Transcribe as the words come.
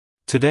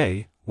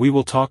Today, we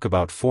will talk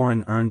about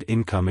foreign earned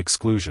income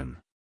exclusion.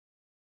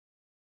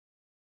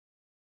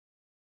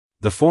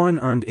 The foreign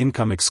earned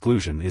income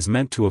exclusion is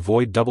meant to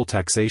avoid double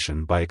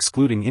taxation by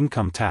excluding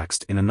income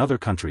taxed in another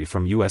country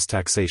from U.S.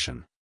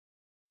 taxation.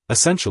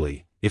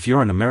 Essentially, if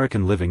you're an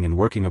American living and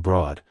working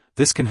abroad,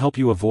 this can help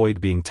you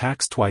avoid being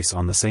taxed twice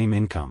on the same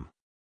income.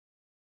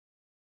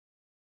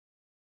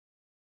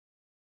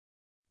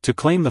 To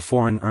claim the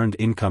foreign earned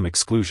income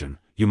exclusion,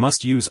 you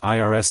must use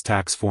IRS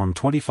Tax Form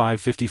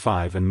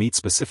 2555 and meet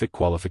specific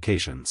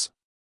qualifications.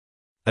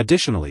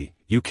 Additionally,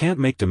 you can't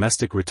make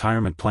domestic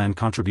retirement plan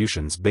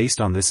contributions based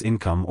on this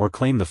income or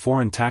claim the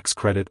foreign tax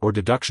credit or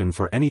deduction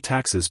for any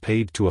taxes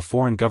paid to a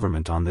foreign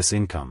government on this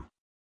income.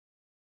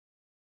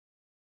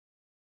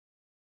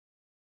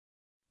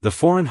 The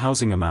foreign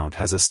housing amount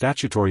has a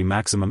statutory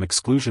maximum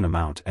exclusion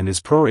amount and is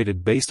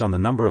prorated based on the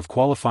number of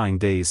qualifying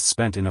days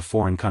spent in a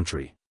foreign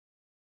country.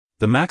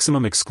 The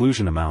maximum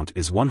exclusion amount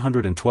is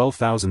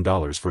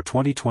 $112,000 for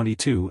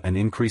 2022 and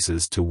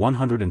increases to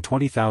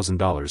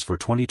 $120,000 for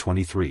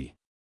 2023.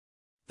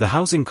 The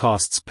housing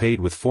costs paid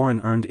with foreign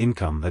earned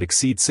income that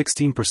exceed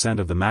 16%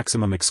 of the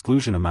maximum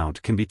exclusion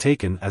amount can be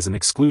taken as an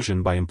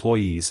exclusion by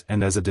employees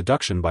and as a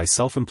deduction by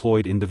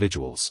self-employed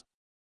individuals.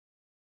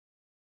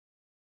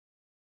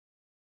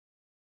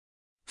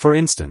 For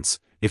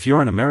instance, if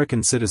you're an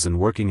American citizen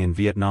working in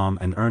Vietnam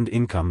and earned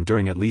income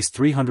during at least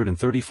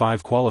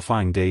 335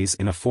 qualifying days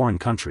in a foreign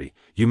country,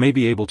 you may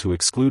be able to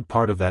exclude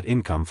part of that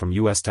income from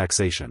U.S.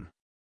 taxation.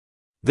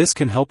 This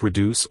can help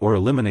reduce or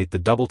eliminate the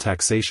double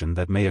taxation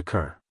that may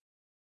occur.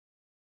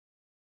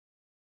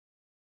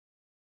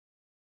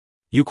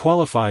 You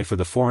qualify for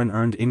the foreign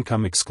earned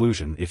income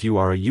exclusion if you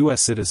are a U.S.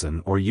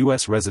 citizen or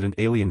U.S. resident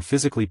alien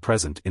physically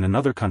present in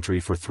another country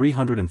for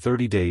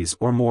 330 days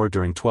or more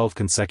during 12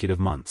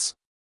 consecutive months.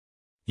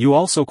 You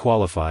also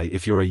qualify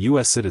if you're a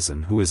U.S.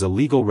 citizen who is a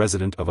legal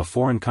resident of a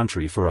foreign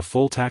country for a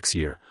full tax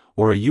year,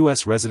 or a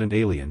U.S. resident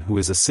alien who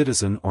is a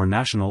citizen or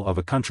national of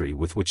a country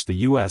with which the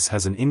U.S.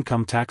 has an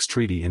income tax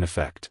treaty in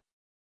effect.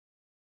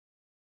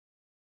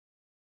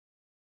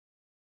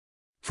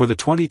 For the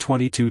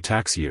 2022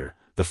 tax year,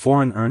 the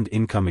foreign earned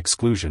income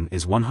exclusion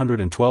is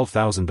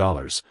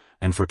 $112,000,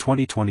 and for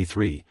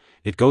 2023,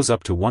 it goes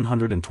up to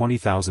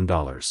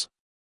 $120,000.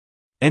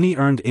 Any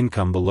earned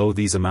income below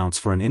these amounts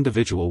for an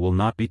individual will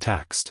not be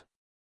taxed.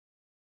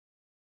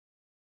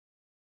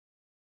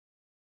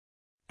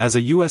 As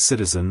a U.S.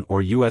 citizen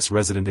or U.S.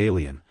 resident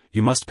alien,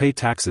 you must pay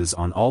taxes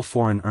on all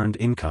foreign earned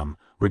income,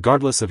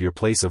 regardless of your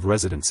place of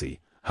residency.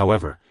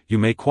 However, you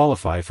may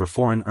qualify for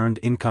foreign earned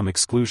income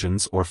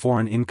exclusions or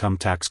foreign income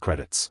tax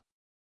credits.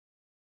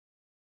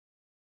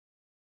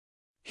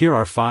 Here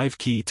are 5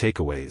 key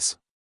takeaways.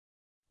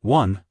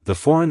 1. The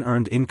foreign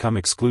earned income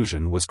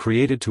exclusion was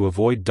created to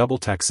avoid double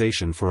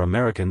taxation for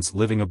Americans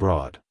living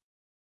abroad.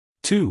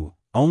 2.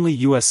 Only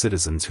U.S.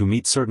 citizens who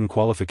meet certain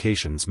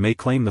qualifications may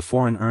claim the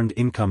foreign earned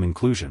income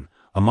inclusion,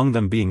 among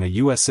them being a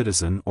U.S.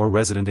 citizen or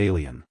resident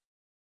alien.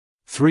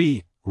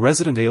 3.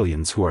 Resident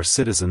aliens who are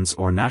citizens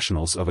or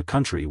nationals of a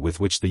country with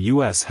which the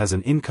U.S. has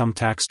an income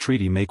tax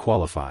treaty may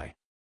qualify.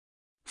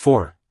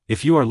 4.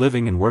 If you are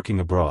living and working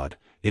abroad,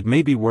 it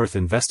may be worth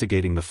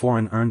investigating the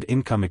foreign earned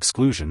income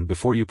exclusion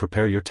before you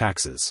prepare your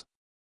taxes.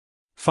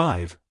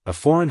 5. A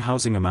foreign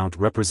housing amount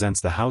represents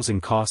the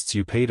housing costs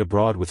you paid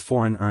abroad with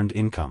foreign earned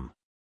income.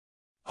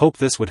 Hope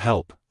this would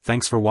help.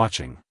 Thanks for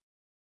watching.